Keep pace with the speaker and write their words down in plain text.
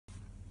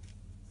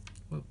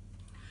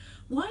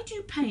Why do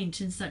you paint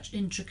in such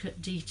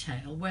intricate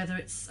detail, whether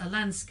it's a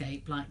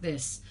landscape like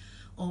this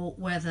or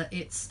whether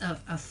it's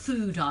a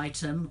food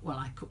item, well,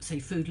 I could say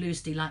food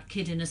loosely, like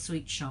kid in a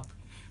sweet shop?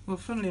 Well,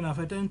 funnily enough,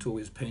 I don't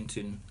always paint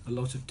in a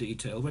lot of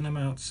detail. When I'm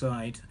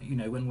outside, you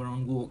know, when we're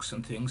on walks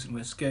and things and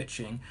we're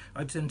sketching,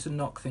 I tend to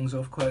knock things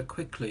off quite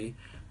quickly.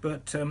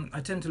 But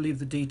I tend to leave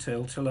the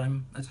detail till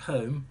I'm at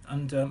home,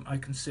 and I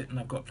can sit, and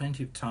I've got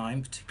plenty of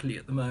time, particularly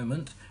at the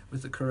moment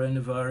with the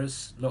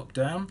coronavirus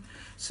lockdown.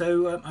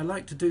 So I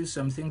like to do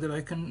something that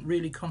I can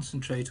really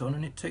concentrate on,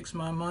 and it takes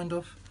my mind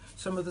off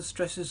some of the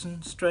stresses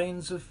and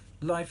strains of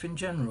life in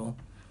general.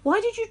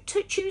 Why did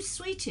you choose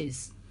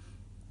sweeties?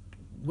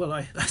 Well,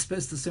 I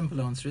suppose the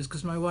simple answer is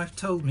because my wife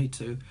told me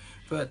to.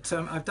 But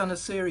I've done a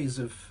series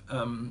of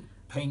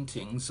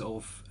paintings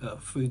of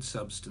food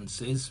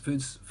substances,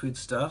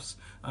 foodstuffs.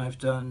 I've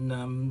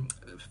done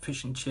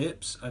fish and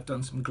chips. I've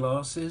done some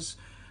glasses,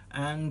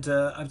 and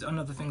I've done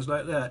other things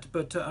like that.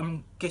 But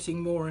I'm getting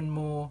more and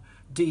more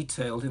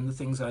detailed in the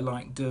things I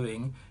like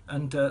doing,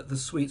 and the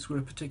sweets were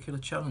a particular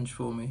challenge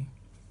for me.